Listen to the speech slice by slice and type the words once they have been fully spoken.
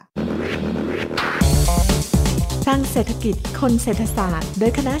ลังเศรษฐกิจคนเศรษฐศาสตร์โด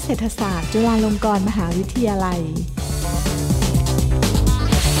ยคณะเศรษฐศาสตร์จุฬาลงกรณ์มหาวิทยาลัย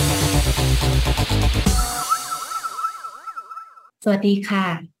สวัสดีค่ะ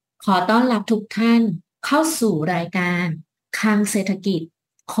ขอต้อนรับทุกท่านเข้าสู่รายการคลังเศรษฐกิจ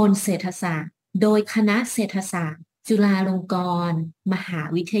คนเศรษฐศาสตร์โดยคณะเศรษฐศาสตร์จุฬาลงกรณ์มหา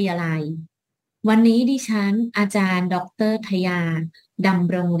วิทยาลัยวันนี้ดิฉันอาจารย์ดร.ทยาด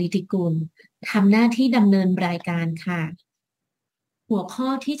ำรงฤทธิกุลทำหน้าที่ดำเนินรายการค่ะหัวข้อ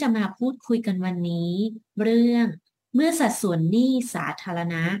ที่จะมาพูดคุยกันวันนี้เรื่องเมื่อสัดส่วนหนี้สาธาร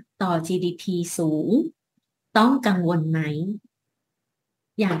ณะต่อ GDP สูงต้องกังวลไหม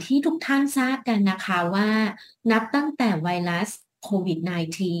อย่างที่ทุกท่านทราบกันนะคะว่านับตั้งแต่ไวรัสโควิด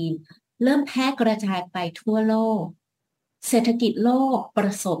 -19 เริ่มแพร่กระจายไปทั่วโลกเศรษฐกิจโลกปร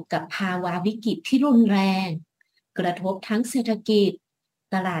ะสบกับภาวะวิกฤตที่รุนแรงกระทบทั้งเศรษฐกิจ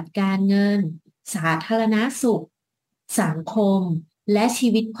ตลาดการเงินสาธารณสุขสังคมและชี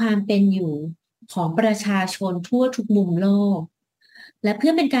วิตความเป็นอยู่ของประชาชนทั่วทุกมุมโลกและเพื่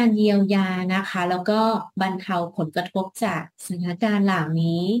อเป็นการเยียวยานะคะแล้วก็บรรเทาผลกระทบจากสถานการณ์เหล่า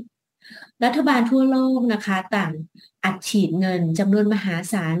นี้รัฐบาลทั่วโลกนะคะต่างอัดฉีดเงินจำนวนมหา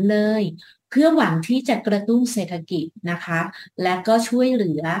ศาลเลยเพื่อหวังที่จะกระตุ้นเศรษฐกิจนะคะและก็ช่วยเห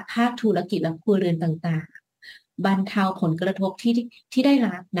ลือภาคธุรกิจและครัวเรือนต่างๆบรรเทาผลกระทบที่ได้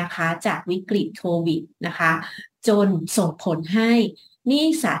รับนะคะจากวิกฤตโควิดนะคะจนส่งผลให้หนี้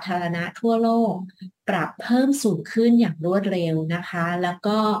สาธารณะทั่วโลกปรับเพิ่มสูงขึ้นอย่างรวดเร็วนะคะแล้ว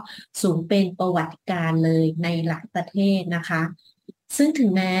ก็สูงเป็นประวัติการณ์เลยในหลายประเทศนะคะซึ่งถึง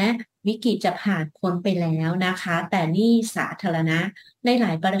แม้วิกฤตจะผ่านพ้นไปแล้วนะคะแต่หนี้สาธารณะในหล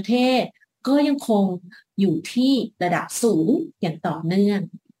ายประเทศก็ยังคงอยู่ที่ระดับสูงอย่างต่อเนื่อง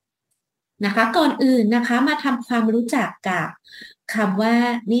นะคะก่อนอื่นนะคะมาทำความรู้จักกับคำว่า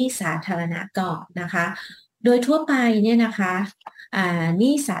หนี้สาธารณะก่อนนะคะโดยทั่วไปเนี่ยนะคะห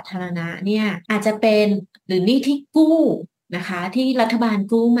นี้สาธารณะเนี่ยอาจจะเป็นหรือหนี้ที่กู้นะคะที่รัฐบาล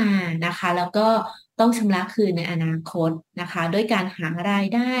กู้มานะคะแล้วก็ต้องชำระคืนในอนาคตนะคะด้วยการหาราย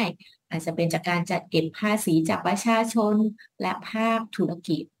ได้อาจจะเป็นจากการจัดเก็บภาษีจากประชาชนและภาคธุร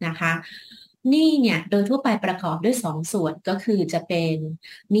กิจนะคะหนี้เนี่ยโดยทั่วไปประกอบด้วย2 ส่วนก็คือจะเป็น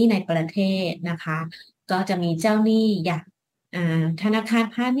หนี้ในประเทศนะคะก็จะมีเจ้าหนี้อย่างธนาคาร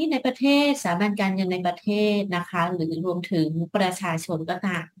พาณิชย์ในประเทศสถาบันการเงินในประเทศนะคะหรือรวมถึงประชาชนก็ต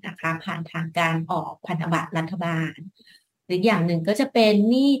ามนะคะผ่านทางการออกพันธบัตรรัฐบาลหรืออย่างหนึ่งก็จะเป็น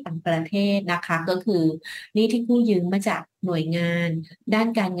หนี้ต่างประเทศนะคะก็คือหนี้ที่กู้ยืมมาจากหน่วยงานด้าน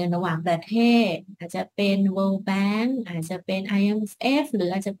การเงินระหว่างประเทศอาจจะเป็น World Bank อาจจะเป็น IMF หรือ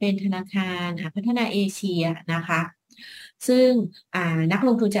อาจจะเป็นธนาคารพัฒนาเอเชียนะคะซึ่งนักล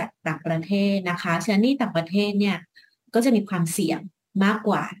งทุนจากต่างประเทศนะคะฉะนั้นหนี้ต่างประเทศเนี่ยก็จะมีความเสี่ยงมากก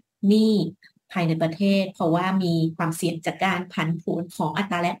ว่าหนี้ภายในประเทศเพราะว่ามีความเสี่ยงจากการผันผวนของอั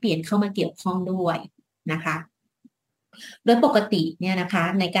ตราแลกเปลี่ยนเข้ามาเกี่ยวข้องด้วยนะคะโดยปกติเนี่ยนะคะ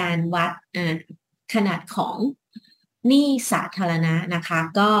ในการวัดขนาดของหนี้สาธารณะนะคะ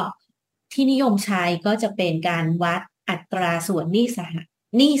ก็ที่นิยมใช้ก็จะเป็นการวัดอัตราส่วนห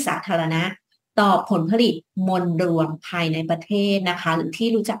นี้สาธารณะต่อผลผลิตมวลรวมภายในประเทศนะคะหรือที่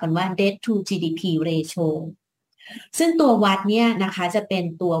รู้จักกันว่า debt to GDP ratioซึ่งตัววัดเนี่ยนะคะจะเป็น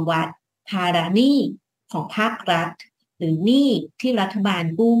ตัววัดภาระหนี้ของภาครัฐหรือหนี้ที่รัฐบาล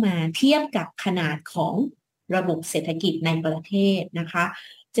กู้มาเทียบกับขนาดของระบบเศรษฐกิจในประเทศนะคะ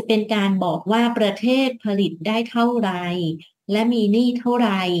จะเป็นการบอกว่าประเทศผลิตได้เท่าไรและมีหนี้เท่าไร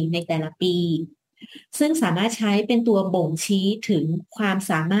ในแต่ละปีซึ่งสามารถใช้เป็นตัวบ่งชี้ถึงความ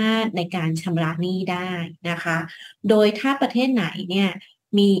สามารถในการชำระหนี้ได้นะคะโดยถ้าประเทศไหนเนี่ย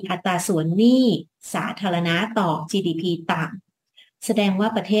มีอัตราส่วนหนี้สาธารณะต่อ GDP ต่ำแสดงว่า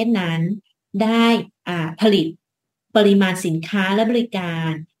ประเทศนั้นได้ผลิตปริมาณสินค้าและบริกา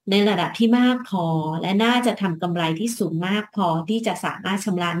รในระดับที่มากพอและน่าจะทำกำไรที่สูงมากพอที่จะสามารถช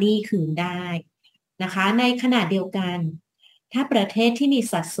ำระหนี้คืนได้นะคะในขณะเดียวกันถ้าประเทศที่มี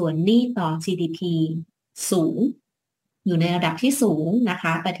สัดส่วนหนี้ต่อ GDP สูงอยู่ในระดับที่สูงนะค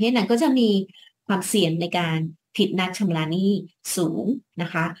ะประเทศนั้นก็จะมีความเสี่ยงในการผิดนัดชำระหนี้สูงนะ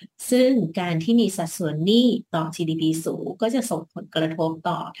คะซึ่งการที่มีสัดส่วนหนี้ต่อ GDP สูงก็จะส่งผลกระทบ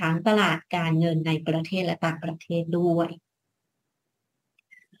ต่อทั้งตลาดการเงินในประเทศและต่างประเทศด้วย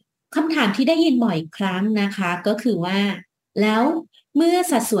คำถามที่ได้ยินบ่อยครั้งนะคะก็คือว่าแล้วเมื่อ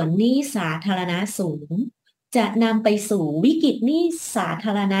สัดส่วนหนี้สาธารณะสูงจะนำไปสู่วิกฤตหนี้สาธ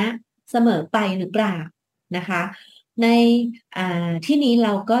ารณะเสมอไปหรือเปล่านะคะในที่นี้เร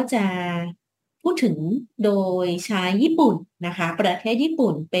าก็จะพูดถึงโดยใช้ญี่ปุ่นนะคะประเทศญี่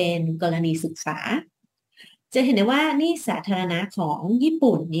ปุ่นเป็นกรณีศึกษาจะเห็นได้ว่าหนี้สาธารณะของญี่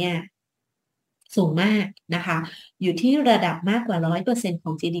ปุ่นเนี่ย สูงมากนะคะอยู่ที่ระดับมากกว่า 100% ข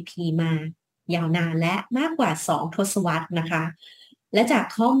อง GDP มายาวนานและมากกว่า2ทศวรรษนะคะและจาก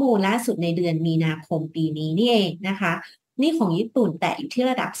ข้อมูลล่าสุดในเดือนมีนาคมปีนี้นี่เองนะคะหนี้ของญี่ปุ่นแตะอยู่ที่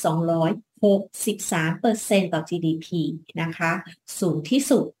ระดับ263%ต่อ GDP นะคะสูงที่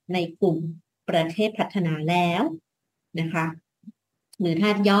สุดในกลุ่มประเทศพัฒนาแล้วนะคะหรือถ้า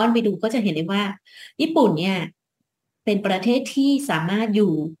ย้อนไปดูก็จะเห็นได้ว่าญี่ปุ่นเนี่ยเป็นประเทศที่สามารถอ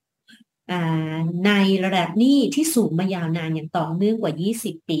ยู่ในระดับหนี้ที่สูงมายาวนานอย่างต่อเนื่องกว่า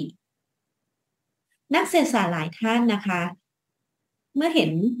 20 ปี นักเศรษฐศาสตร์หลายท่านนะคะ เมื่อเห็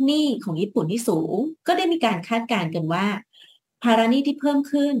นหนี้ของญี่ปุ่นที่สูง ก็ได้มีการคาดการณ์กันว่า ภาระหนี้ที่เพิ่ม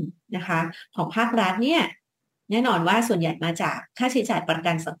ขึ้นนะคะของภาครัฐเนี่ยแน่นอนว่าส่วนใหญ่มาจากค่าใช้จ่ายประ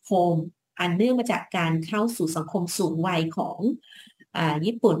กันสังคม อันเนื่องมาจากการเข้าสู่สังคมสูงวัยของ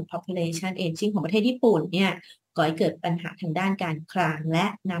ญี่ปุ่น population aging ของประเทศญี่ปุ่นเนี่ยก่อให้เกิดปัญหาทางด้านการคลังและ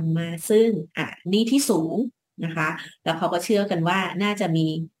นำมาซึ่งหนี้ที่สูงนะคะแล้วเขาก็เชื่อกันว่าน่าจะมี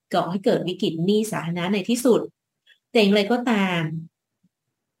ก่อให้เกิดวิกฤตหนี้สาธารณะในที่สุดแต่อย่างไรก็ตาม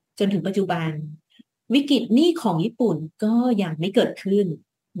จนถึงปัจจุบันวิกฤตหนี้ของญี่ปุ่นก็ยังไม่เกิดขึ้น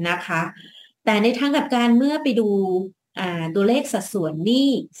นะคะแต่ในทางกลับกันเมื่อไปดูตัวเลขสัดส่วนหนี้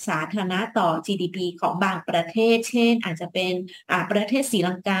สาธารณะต่อ GDP ของบางประเทศเช่นอาจจะเป็นประเทศศรี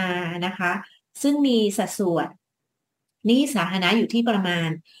ลังกานะคะซึ่งมีสัดส่วนหนี้สาธารณะอยู่ที่ประมาณ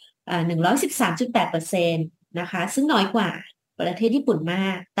113.8%นะคะซึ่งน้อยกว่าประเทศญี่ปุ่นมา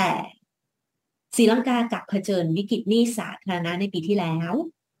กแต่ศรีลังกากลับเผชิญวิกฤตหนี้สาธารณะในปีที่แล้ว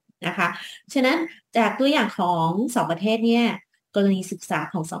นะคะฉะนั้นจากตัวอย่างของสองประเทศเนี่ยกรณีศึกษา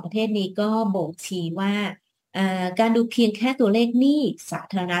ของสองประเทศนี้ก็บ่งชี้ว่าการดูเพียงแค่ตัวเลขหนี้สา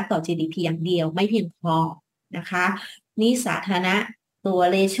ธารณะต่อ GDP อย่างเดียวไม่เพียงพอนะคะหนี้สาธารณะตัว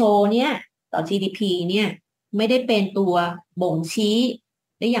เรโชเนี่ยต่อ GDP เนี่ยไม่ได้เป็นตัวบ่งชี้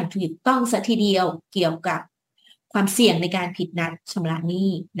ได้อย่างถูกต้องซะทีเดียวเกี่ยวกับความเสี่ยงในการผิดนัดชำระหนี้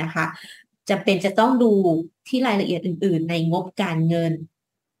นะคะจะต้องดูที่รายละเอียดอื่นๆในงบการเงิน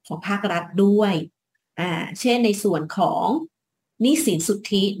ของภาครัฐด้วยเช่นในส่วนของหนี้สินสุท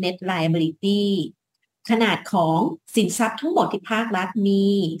ธิ net liability ขนาดของสินทรัพย์ทั้งหมดที่ภาครัฐมี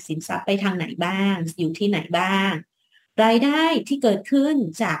สินทรัพย์ไปทางไหนบ้างอยู่ที่ไหนบ้างรายได้ที่เกิดขึ้น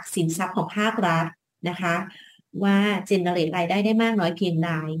จากสินทรัพย์ของภาครัฐนะคะว่าเจเนเรตรายได้ได้มากน้อยเพียงใด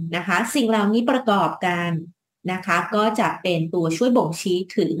นะคะสิ่งเหล่านี้ประกอบกันนะคะก็จะเป็นตัวช่วยบ่งชี้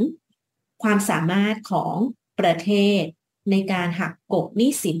ถึงความสามารถของประเทศในการหักกลบห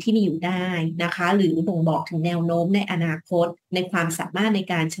นี้สินที่มีอยู่ได้นะคะหรือบ่งบอกถึงแนวโน้มในอนาคตในความสามารถใน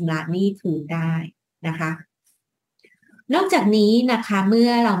การชำระหนี้คืนได้นะคะนอกจากนี้นะคะเมื่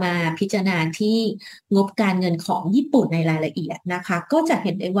อเรามาพิจารณาที่งบการเงินของญี่ปุ่นในรายละเอียดนะคะก็จะเ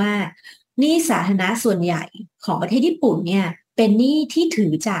ห็นได้ว่าหนี้สาธารณะส่วนใหญ่ของประเทศญี่ปุ่นเนี่ยเป็นหนี้ที่ถื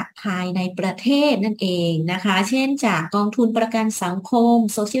อจากภายในประเทศนั่นเองนะคะเช่นจากกองทุนประกันสังคม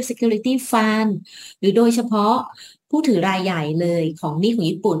Social Security Fund หรือโดยเฉพาะผู้ถือรายใหญ่เลยของหนี้ของ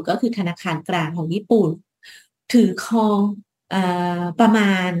ญี่ปุ่นก็คือธนาคารกลางของญี่ปุ่นถือครองประม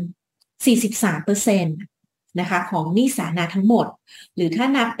าณ 43%นะคะของหนี้สาธารณะทั้งหมดหรือถ้า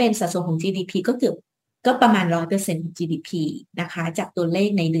นับเป็นสัดส่วนของ GDP ก็ประมาณ 100% ของ GDP นะคะจากตัวเลข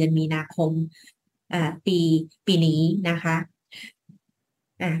ในเดือนมีนาคมปีนี้นะคะ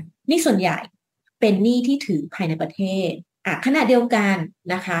หนี้ส่วนใหญ่เป็นหนี้ที่ถือภายในประเทศขณะเดียวกัน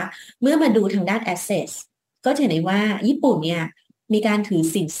นะคะเมื่อมาดูทางด้าน asset ก็จะเห็นได้ว่าญี่ปุ่นเนี่ยมีการถือ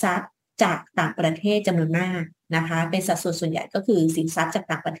สินทรัพย์จากต่างประเทศจำนวนมากนะคะเป็นสัดส่วนใหญ่ก็คือสินทรัพย์จาก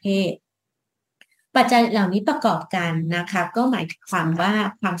ต่างประเทศปัจจัยเหล่านี้ประกอบกันนะคะก็หมายถึงความว่า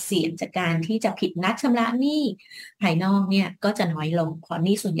ความเสี่ยงจากการที่จะผิดนัดชำระหนี้ภายนอกเนี่ยก็จะน้อยลงเพราะห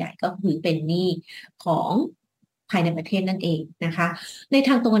นี้ส่วนใหญ่ก็คือเป็นหนี้ของภายในประเทศนั่นเองนะคะในท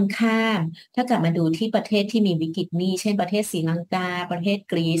างตรงกันข้ามถ้ากลับมาดูที่ประเทศที่มีวิกฤตหนี้เช่นประเทศศรีลังกาประเทศ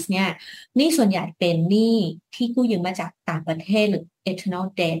กรีซเนี่ยหนี้ส่วนใหญ่เป็นหนี้ที่กู้ยืมมาจากต่างประเทศหรือ external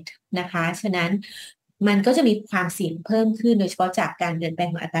debt นะคะฉะนั้นมันก็จะมีความเสี่ยงเพิ่มขึ้นโดยเฉพาะจากการเปลี่ยนแปลง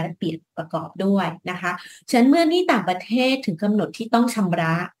ของอัตราแลกเปลี่ยนประกอบด้วยนะคะฉะนั้นเมื่อหนี้ต่างประเทศถึงกำหนดที่ต้องชำร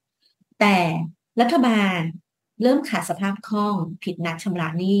ะแต่รัฐบาลเริ่มขาดสภาพคล่องผิดนัดชำระ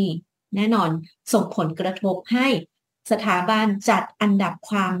หนี้แน่นอนส่งผลกระทบให้สถาบันจัดอันดับ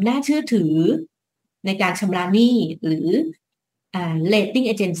ความน่าเชื่อถือในการชำระหนี้หรือrating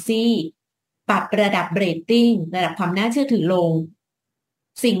agency ปรับระดับ rating ระดับความน่าเชื่อถือลง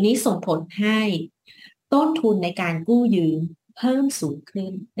สิ่งนี้ส่งผลให้ต้นทุนในการกู้ยืมเพิ่มสูงขึ้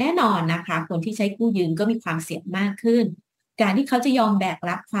นแน่นอนนะคะคนที่ใช้กู้ยืมก็มีความเสี่ยงมากขึ้นการที่เขาจะยอมแบก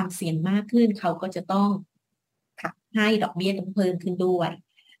รับความเสี่ยงมากขึ้นเขาก็จะต้องให้ดอกเบี้ยต้องเพิ่มขึ้นด้วย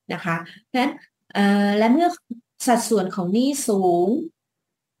นะคะดังนั้นและเมื่อสัดส่วนของหนี้สูง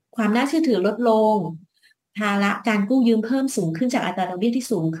ความน่าเชื่อถือลดลงภาระการกู้ยืมเพิ่มสูงขึ้นจากอัตราดอกเบี้ยที่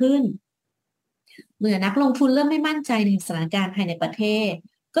สูงขึ้นเมื่อนักลงทุนเริ่มไม่มั่นใจในสถานการณ์ภายในประเทศ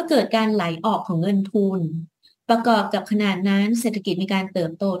ก็เกิดการไหลออกของเงินทุนประกอบกับขนาดนั้นเศรษฐกิจมีการเติ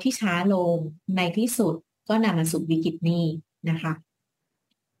บโตที่ช้าลงในที่สุดก็นำมาสู่วิกฤตนี้นะคะ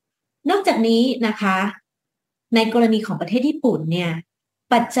นอกจากนี้นะคะในกรณีของประเทศญี่ปุ่นเนี่ย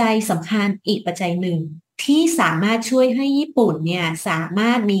ปัจจัยสำคัญอีกปัจจัยหนึ่งที่สามารถช่วยให้ญี่ปุ่นเนี่ยสาม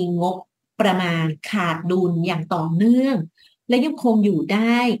ารถมีงบประมาณขาดดุลอย่างต่อเนื่องและยังคงอยู่ไ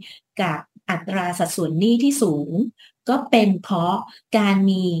ด้กับอัตราสัดส่วนหนี้ที่สูงก็เป็นเพราะการ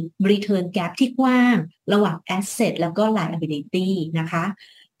มี return gap ที่กว้างระหว่าง asset แล้วก็ liability นะคะ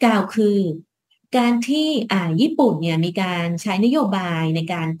กล่าวคือการที่ญี่ปุ่นเนี่ยมีการใช้นโยบายใน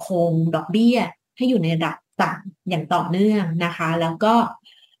การคงดอกเบี้ยให้อยู่ในระดับต่ำอย่างต่อเนื่องนะคะแล้วก็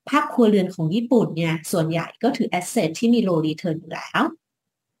ภาคครัวเรือนของญี่ปุ่นเนี่ยส่วนใหญ่ก็ถือ asset ที่มี low return อยู่แล้ว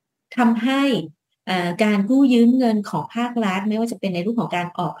ทำให้การกู้ยืมเงินของภาครัฐไม่ว่าจะเป็นในรูปของการ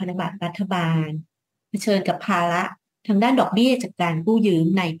ออกพันธบัตรรัฐบาลเผชิญกับภาระทางด้านดอกเบี้ยจากการกู้ยืม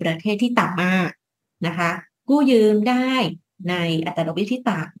ในประเทศที่ต่ำมากนะคะกู้ยืมได้ในอัตราดอกเบี้ยที่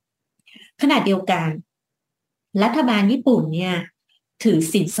ต่ำขณะเดียวกันรัฐบาลญี่ปุ่นเนี่ยถือ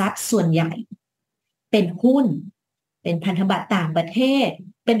สินทรัพย์ส่วนใหญ่เป็นหุ้นเป็นพันธบัตรต่างประเทศ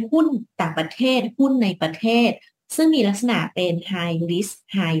เป็นหุ้นต่างประเทศหุ้นในประเทศซึ่งมีลักษณะเป็น high risk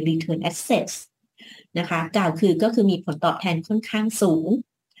high return assets นะคะกล่าวคือก็คือมีผลตอบแทนค่อนข้างสูง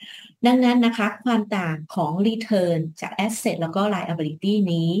ดังนั้นนะคะความต่างของ return จาก asset แล้วก็ liability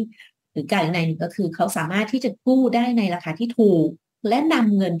นี้หรือกล่าวอีกในหนึ่งก็คือเขาสามารถที่จะกู้ได้ในราคาที่ถูกและน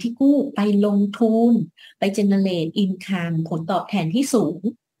ำเงินที่กู้ไปลงทุนไป generate income ผลตอบแทนที่สูง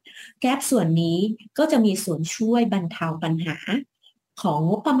แกปส่วนนี้ก็จะมีส่วนช่วยบรรเทาปัญหาของ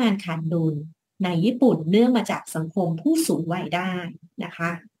งบประมาณขาดดุลในญี่ปุ่นเนื่องมาจากสังคมผู้สูงวัยได้นะค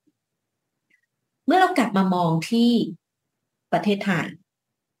ะเมื่อเรากลับมามองที่ประเทศไทย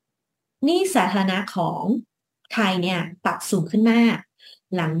หนี้สาธารณะของไทยเนี่ยปรับสูงขึ้นมาก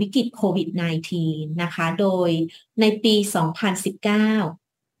หลังวิกฤตโควิด -19 นะคะโดยในปี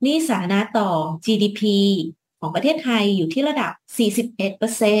 2019 หนี้สาธารณะต่อ GDP ของประเทศไทยอยู่ที่ระดับ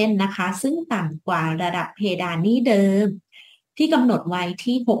 41% นะคะซึ่งต่ำกว่าระดับเพดานหนี้เดิมที่กำหนดไว้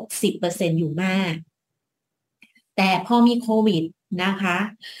ที่ 60% อยู่มากแต่พอมีโควิดนะคะ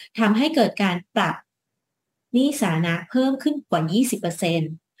ทำให้เกิดการปรับหนี้สาธารณะเพิ่มขึ้นกว่า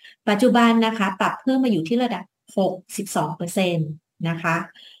 20%ปัจจุบันนะคะปรับเพิ่มมาอยู่ที่ระดับ 62% นะคะ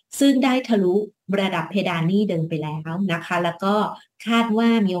ซึ่งได้ทะลุระดับเพดานหนี้เดิมไปแล้วนะคะแล้วก็คาดว่า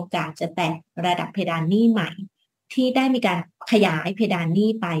มีโอกาสจะแตะระดับเพดานหนี้ใหม่ที่ได้มีการขยายเพดานหนี้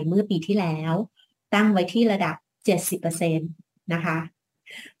ไปเมื่อปีที่แล้วตั้งไว้ที่ระดับ 70% นะคะ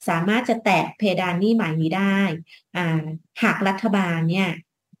สามารถจะแตะเพดานหนี้ใหม่นี้ได้หากรัฐบาลเนี่ย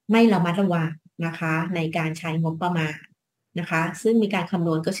ไม่ระมัดระวังนะคะในการใช้งบประมาณนะคะซึ่งมีการคำน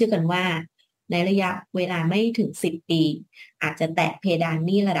วณก็เชื่อกันว่าในระยะเวลาไม่ถึง10 ปีอาจจะแตะเพดานห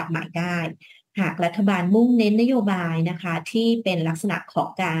นี้ระดับใหม่ได้หากรัฐบาลมุ่งเน้นนโยบายนะคะที่เป็นลักษณะของ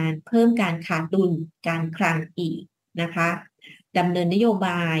การเพิ่มการขาดดุลการคลังอีกนะคะดำเนินนโยบ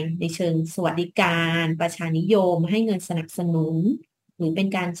ายในเชิงสวัสดิการประชานิยมให้เงินสนับสนุนหรือเป็น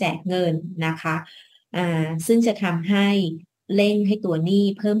การแจกเงินนะคะซึ่งจะทำให้เร่งให้ตัวหนี้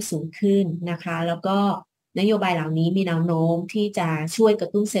เพิ่มสูงขึ้นนะคะแล้วก็นโยบายเหล่านี้มีแนวโน้มที่จะช่วยกร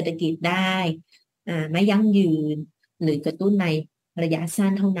ะตุ้นเศรษฐกิจได้ไม่ยั่งยืนหรือกระตุ้นในระยะสั้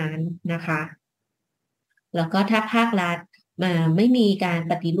นเท่านั้นนะคะแล้วก็ถ้าภาครัฐไม่มีการ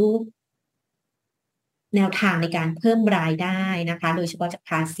ปฏิรูปแนวทางในการเพิ่มรายได้นะคะโดยเฉพาะจาก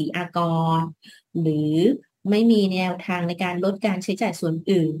ภาษีอากรหรือไม่มีแนวทางในการลดการใช้จ่ายส่วน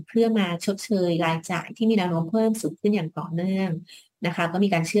อื่นเพื่อมาชดเชยรายจ่ายที่มีแนวโน้มเพิ่มสูงขึ้นอย่างต่อเนื่องนะคะก็มี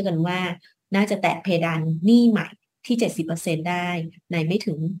การเชื่อกันว่าน่าจะแตะเพดานหนี้ใหม่ที่ 70% ได้ในไม่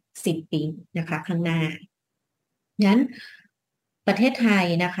ถึง10 ปีนะคะข้างหน้างั้นประเทศไทย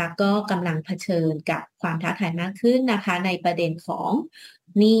นะคะก็กำลังเผชิญกับความท้าทายมากขึ้นนะคะในประเด็นของ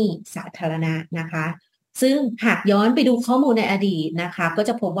หนี้สาธารณะนะคะซึ่งหากย้อนไปดูข้อมูลในอดีตนะคะก็จ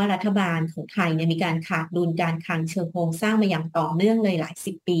ะพบว่ารัฐบาลของไทยเนี่ยมีการขาดดุลการคลังเชิงโครงสร้างมาอย่างต่อเนื่องเลยหลาย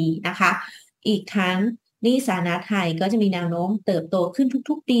สิบปีนะคะอีกทั้งหนี้สาธารณะไทยก็จะมีแนวโน้มเติบโตขึ้น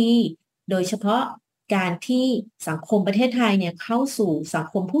ทุกๆปีโดยเฉพาะการที่สังคมประเทศไทยเนี่ยเข้าสู่สัง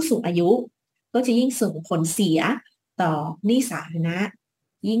คมผู้สูงอายุก็จะยิ่งส่งผลเสียต่อหนี้สาธารณะ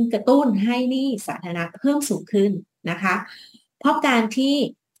ยิ่งกระตุ้นให้หนี้สาธารณะเพิ่มสูงขึ้นนะคะเพราะการที่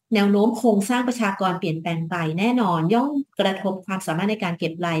แนวโน้มโครงสร้างประชากรเปลี่ยนแปลงไปแน่นอนย่อมกระทบความสามารถในการเก็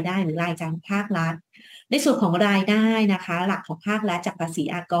บรายได้หรือรายจ่ายของภาครัฐในส่วนของรายได้นะคะหลักของภาครัฐจากภาษี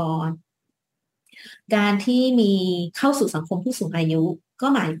อากร การที่มีเข้าสู่สังคมผู้สูงอายุก็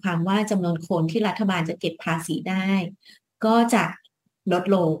หมายความว่าจำนวนคนที่รัฐบาลจะเก็บภาษีได้ก็จะลด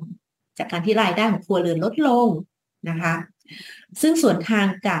ลงจากการที่รายได้ของครัวเรือนลดลงนะคะซึ่งส่วนทาง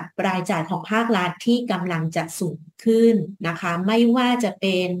กับรายจ่ายของภาครัฐที่กำลังจะสูงขึ้นนะคะไม่ว่าจะเ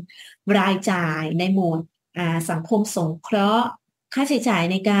ป็นรายจ่ายในหมวดสังคมสงเคราะห์ค่าใช้จ่าย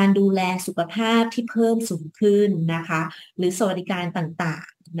ในการดูแลสุขภาพที่เพิ่มสูงขึ้นนะคะหรือสวัสดิการต่าง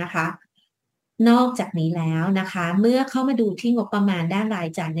ๆนะคะนอกจากนี้แล้วนะคะเมื่อเข้ามาดูที่งบประมาณด้านราย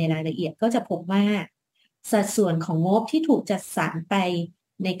จ่ายในรายละเอียดก็จะพบว่าสัดส่วนของงบที่ถูกจัดสรรไป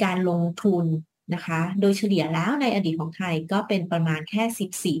ในการลงทุนนะคะโดยเฉลี่ยแล้วในอดีตของไทยก็เป็นประมาณแค่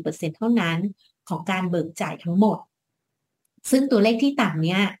 14% เท่านั้นของการเบิกจ่ายทั้งหมดซึ่งตัวเลขที่ต่ำเ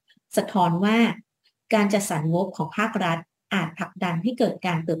นี่ยสะท้อนว่าการจัดสรรงบของภาครัฐอาจผลักดันให้เกิดก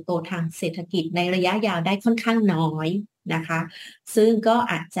ารเติบโตทางเศรษฐกิจในระยะยาวได้ค่อนข้างน้อยนะคะซึ่งก็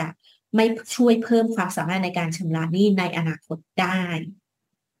อาจจะไม่ช่วยเพิ่มความสามารถในการชำระหนี้ในอนาคตได้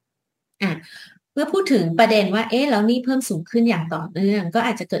เมื่อพูดถึงประเด็นว่าแล้วหนี้เพิ่มสูงขึ้นอย่างต่อเนื่องก็อ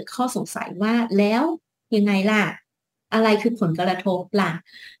าจจะเกิดข้อสงสัยว่าแล้วยังไงล่ะอะไรคือผลกระทบล่ะ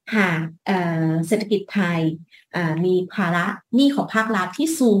หากเศรษฐกิจไทยมีภาระหนี้ของภาครัฐที่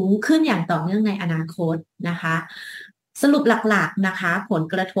สูงขึ้นอย่างต่อเนื่องในอนาคตนะคะสรุปหลักๆนะคะผล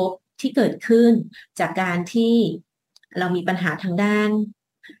กระทบที่เกิดขึ้นจากการที่เรามีปัญหาทางด้าน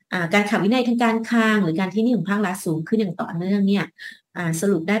การขาดวินัยทางการคลังหรือการที่หนี้ของภาครัฐสูงขึ้นอย่างต่อเนื่องเนี่ยส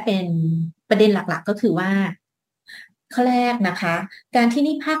รุปได้เป็นประเด็นหลักๆก็คือว่าข้อแรกนะคะการที่ห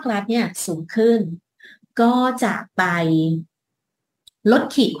นี้ภาครัฐเนี่ยสูงขึ้นก็จะไปลด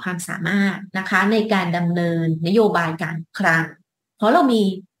ขีดความสามารถนะคะในการดำเนินนโยบายการคลังเพราะเรามี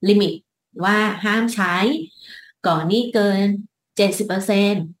ลิมิตว่าห้ามใช้ก่อนหนี้เกิน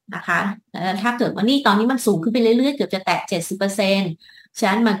 70% นะคะถ้าเกิดว่าหนี้ตอนนี้มันสูงขึ้นไปเรื่อยๆเกือบจะแตะ 70%ฉะ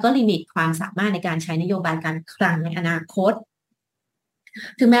นั้นมันก็ลิมิตความสามารถในการใช้นโยบายการคลังในอนาคต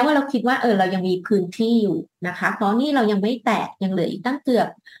ถึงแม้ว่าเราคิดว่าเรายังมีพื้นที่อยู่นะคะเพราะนี่เรายังไม่แตะยังเหลืออีกตั้งเกือบ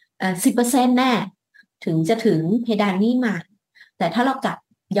10%แน่ถึงจะถึงเพดานหนี้ใหม่แต่ถ้าเรา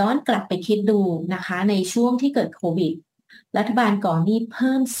ย้อนกลับไปคิดดูนะคะในช่วงที่เกิดโควิดรัฐบาลก่อหนี้เ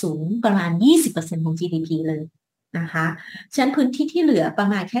พิ่มสูงประมาณ 20% ของ GDP เลยนะคะฉะนั้นพื้นที่ที่เหลือประ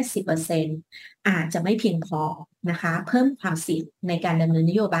มาณแค่ 10% อาจจะไม่เพียงพอนะคะเพิ่มความเสี่ยงในการดำเนิน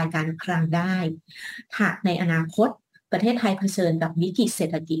นโยบายการคลังได้หากในอนาคตประเทศไทยเผชิญกับวิกฤตเศร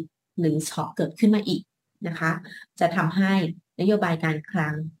ษฐกิจหรือช็อคเกิดขึ้นมาอีกนะคะจะทำให้นโยบายการคลั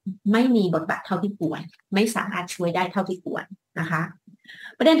งไม่มีบทบาทเท่าที่ควรไม่สามารถช่วยได้เท่าที่ควรนะคะ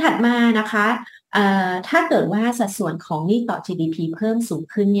ประเด็นถัดมานะคะถ้าเกิดว่าสัดส่วนของหนี้ต่อ GDP เพิ่มสูง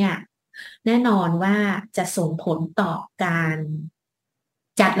ขึ้นเนี่ยแน่นอนว่าจะส่งผลต่อการ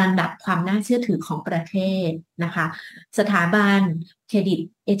จัดลำดับความน่าเชื่อถือของประเทศนะคะสถาบันเครดิต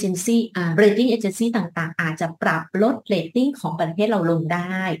เอเจนซี่เรตติ้งเอเจนซี่ต่างๆอาจจะปรับลดเรตติ้งของประเทศเราลงไ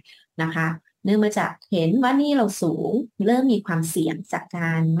ด้นะคะเนื่องมาจากเห็นว่าหนี้เราสูงเริ่มมีความเสี่ยงจากก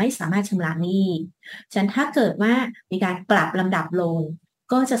ารไม่สามารถชำระหนี้ฉะนั้นถ้าเกิดว่ามีการปรับลำดับลง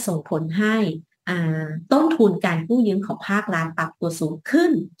ก็จะส่งผลให้ต้นทุนการกู้ยืมของภาครัฐปรับตัวสูงขึ้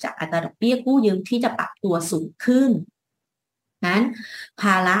นจากอัตราดอกเบี้ยกู้ยืมที่จะปรับตัวสูงขึ้นนั้นภ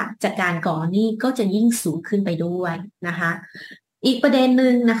าระจากการก่อหนี้ก็จะยิ่งสูงขึ้นไปด้วยนะคะอีกประเด็นห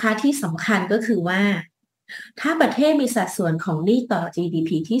นึ่งนะคะที่สำคัญก็คือว่าถ้าประเทศมีสัดส่วนของหนี้ต่อ GDP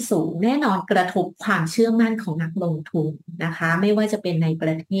ที่สูงแน่นอนกระทบความเชื่อมั่นของนักลงทุนนะคะไม่ว่าจะเป็นในป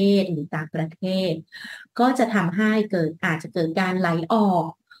ระเทศหรือต่างประเทศก็จะทำให้อาจจะเกิดการไหลออก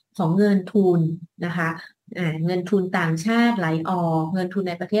ของเงินทุนนะคะเงินทุนต่างชาติไหลออกเงินทุน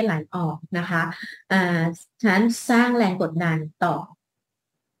ในประเทศไหลออกนะคะฉะนั้นสร้างแรงกดดันต่อ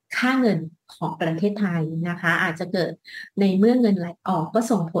ค่าเงินของประเทศไทยนะคะอาจจะเกิดในเมื่อเงินไหลออกก็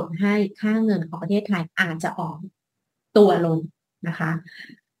ส่งผลให้ค่าเงินของประเทศไทยอาจจะอ่อนตัวลงนะคะ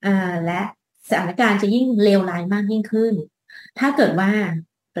และสถานการณ์จะยิ่งเลวร้ายมากยิ่งขึ้นถ้าเกิดว่า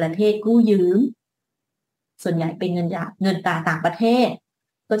ประเทศกู้ยืมส่วนใหญ่เป็นเงินตราต่างประเทศ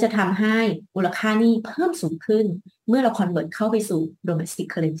ก็จะทำให้มูลค่าหนี้เพิ่มสูงขึ้นเมื่อเราคอนเวิร์ตเข้าไปสู่ domestic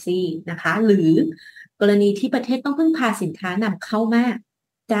currency นะคะหรือกรณีที่ประเทศต้องพึ่งพาสินค้านำเข้ามาก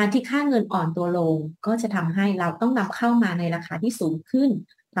การที่ค่าเงินอ่อนตัวลงก็จะทำให้เราต้องนำเข้ามาในราคาที่สูงขึ้น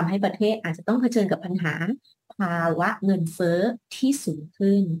ทำให้ประเทศอาจจะต้องเผชิญกับปัญหาภาวะเงินเฟ้อที่สูง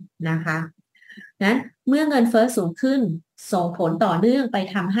ขึ้นนะคะนั้นเมื่อเงินเฟ้อสูงขึ้นส่งผลต่อเนื่องไป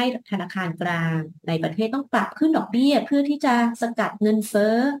ทำให้ธนาคารกลางในประเทศต้องปรับขึ้นดอกเบี้ยเพื่อที่จะสกัดเงินเฟ้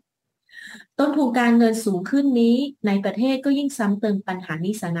อต้นทุนการเงินสูงขึ้นนี้ในประเทศก็ยิ่งซ้ำเติมปัญหาห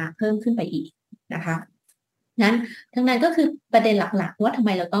นี้สาธารณะเพิ่มขึ้นไปอีกนะคะนั้นทั้งนั้นก็คือประเด็นหลักๆว่าทำไม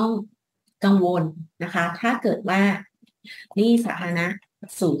เราต้องกังวลนะคะถ้าเกิดว่าหนี้สาธารณะ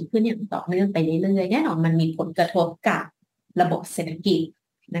สูงขึ้นอย่างต่อเนื่องไปเรื่อยๆแน่นอนมันมีผลกระทบกับระบบเศรษฐกิจ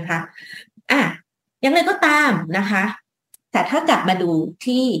นะคะอย่างไรก็ตามนะคะแต่ถ้ากลับมาดู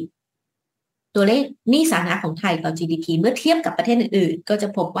ที่ตัวเลขหนี้สาธารณะของไทยต่อ GDP เมื่อเทียบกับประเทศอื่นๆก็จะ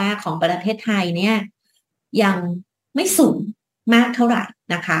พบว่าของประเทศไทยเนี่ยยังไม่สูงมากเท่าไหร่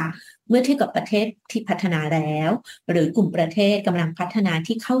นะคะเมื่อเทียบกับประเทศที่พัฒนาแล้วหรือกลุ่มประเทศกำลังพัฒนา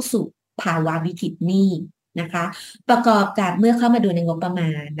ที่เข้าสู่ภาวะวิกฤตหนี้นะคะประกอบกับเมื่อเข้ามาดูในงบประม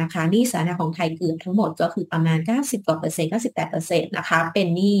าณนะคะหนี้สาธารณะของไทยเกือบทั้งหมดก็คือประมาณ90%กว่า98%นะคะเป็น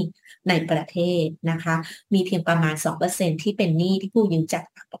หนี้ในประเทศนะคะมีเพียงประมาณ 2% ที่เป็นหนี้ที่กู้ยืมจาก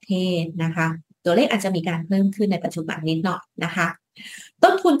ต่างประเทศนะคะตัวเลขอาจจะมีการเพิ่มขึ้นในปัจจุบันนิดหน่อยนะคะ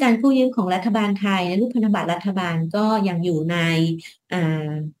ต้นทุนการกู้ยืมของรัฐบาลไทยในรูปพันธบัตรรัฐบาลก็ยังอยู่ใน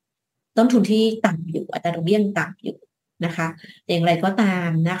ต้นทุนที่ต่ำอยู่อัตราดอกเบี้ยต่ำอยู่นะคะอย่างไรก็ตาม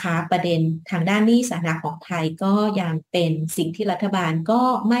นะคะประเด็นทางด้านหนี้สาธารณะของไทยก็ยังเป็นสิ่งที่รัฐบาลก็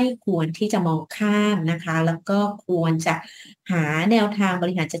ไม่ควรที่จะมองข้ามนะคะแล้วก็ควรจะหาแนวทางบ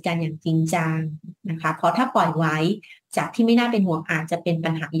ริหารจัดการอย่างจริงจังนะคะเพราะถ้าปล่อยไว้จากที่ไม่น่าเป็นห่วงอาจจะเป็นปั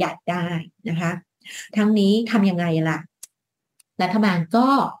ญหาใหญ่ได้นะคะทั้งนี้ทำยังไงล่ะรัฐบาลก็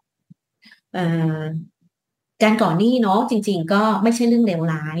การก่อหนี้เนาะจริงๆก็ไม่ใช่เรื่องเลว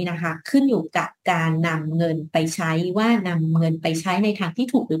ร้ายนะคะขึ้นอยู่กับการนำเงินไปใช้ว่านำเงินไปใช้ในทางที่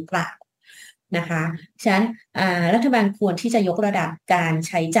ถูกหรือเปล่านะคะฉะนั้นรัฐบาลควรที่จะยกระดับการใ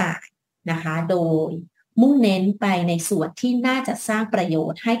ช้จ่ายนะคะโดยมุ่งเน้นไปในส่วนที่น่าจะสร้างประโย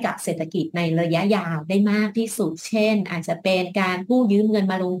ชน์ให้กับเศรษฐกิจในระยะยาวได้มากที่สุดเช่นอาจจะเป็นการกู้ยืมเงิน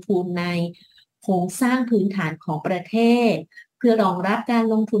มาลงทุนในโครงสร้างพื้นฐานของประเทศเพื่อรองรับการ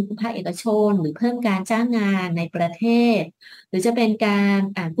ลงทุนของภาคเอกชนหรือเพิ่มการจ้างงานในประเทศหรือจะเป็นการ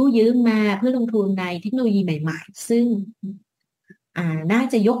กู้ยืมมาเพื่อลงทุนในเทคโนโลยีใหม่ๆซึ่งน่า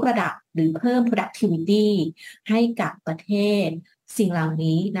จะยกระดับหรือเพิ่ม productivity ให้กับประเทศสิ่งเหล่า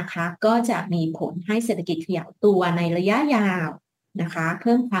นี้นะคะก็จะมีผลให้เศรษฐกิจขยายตัวในระยะยาวนะคะเ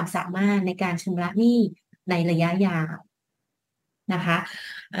พิ่มความสามารถในการชำระหนี้ในระยะยาวนะคะ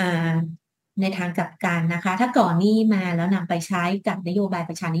ในทางกลับกันนะคะถ้าก่อหนี้มาแล้วนำไปใช้กับนโยบาย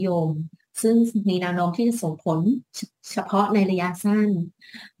ประชานิยมซึ่งมีแนวโน้มที่จะส่งผลเฉพาะในระยะสั้น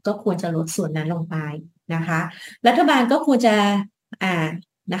ก็ควรจะลดส่วนนั้นลงไปนะคะรัฐบาลก็ควรจะ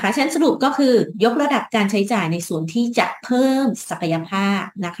นะคะฉะนั้นสรุปก็คือยกระดับการใช้จ่ายในส่วนที่จะเพิ่มศักยภาพ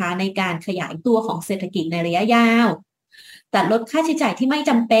นะคะในการขยายตัวของเศรษฐกิจในระยะยาวตัดลดค่าใช้จ่ายที่ไม่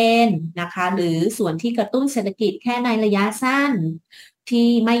จำเป็นนะคะหรือส่วนที่กระตุ้นเศรษฐกิจแค่ในระยะสั้นที่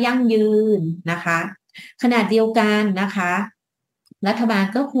ไม่ยั่งยืนนะคะขณะเดียวกันนะคะรัฐบาล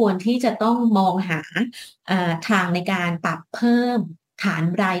ก็ควรที่จะต้องมองหาทางในการปรับเพิ่มฐาน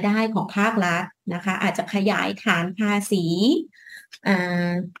รายได้ของภาครัฐนะคะอาจจะขยายฐานภาษี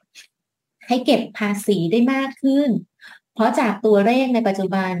ให้เก็บภาษีได้มากขึ้นเพราะจากตัวเลขในปัจจุ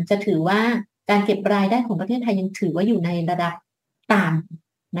บันจะถือว่าการเก็บรายได้ของประเทศไทยยังถือว่าอยู่ในระดับต่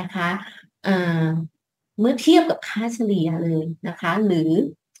ำนะคะเมื่อเทียบกับค่าเฉลี่ยเลยนะคะหรือ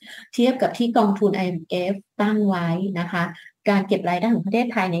เทียบกับที่กองทุน IMF ตั้งไว้นะคะการเก็บรายได้ของประเทศ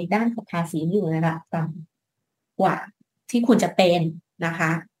ไทยในด้านของภาษีอยู่ในระดับต่ำกว่าที่ควรจะเป็นนะค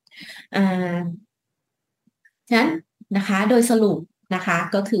ะฉะนั้นนะคะโดยสรุปนะคะ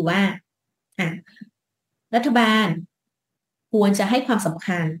ก็คือว่ารัฐบาลควรจะให้ความสำ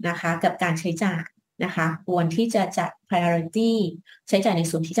คัญนะคะกับการใช้จ่ายนะคะควรที่จะจัด priority ใช้จ่ายใน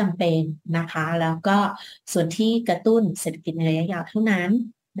ส่วนที่จำเป็นนะคะแล้วก็ส่วนที่กระตุ้นเศรษฐกิจในระยะยาวเท่านั้น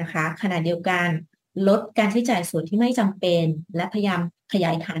นะคะขณะเดียวกันลดการใช้จ่ายส่วนที่ไม่จำเป็นและพยายามขย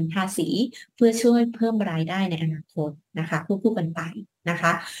ายฐานภาษีเพื่อช่วยเพิ่มรายได้ในอนาคตนะคะควบคู่กันไปนะค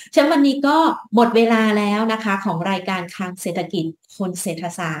ะฉะนั้นวันนี้ก็หมดเวลาแล้วนะคะของรายการคลังเศรษฐกิจคนเศรษฐ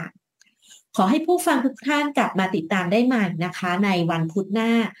ศาสตร์ขอให้ผู้ฟังทุกท่านกลับมาติดตามได้ใหม่นะคะในวันพุธหน้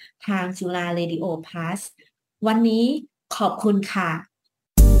าทางจุฬาเรดิโอพลัสวันนี้ขอบคุณค่ะ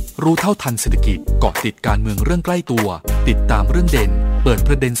รู้เท่าทันเศรษฐกิจเกาะติดการเมืองเรื่องใกล้ตัวติดตามเรื่องเด่นเปิดป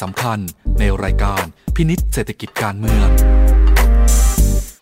ระเด็นสำคัญในรายการพินิจเศรษฐกิจการเมือง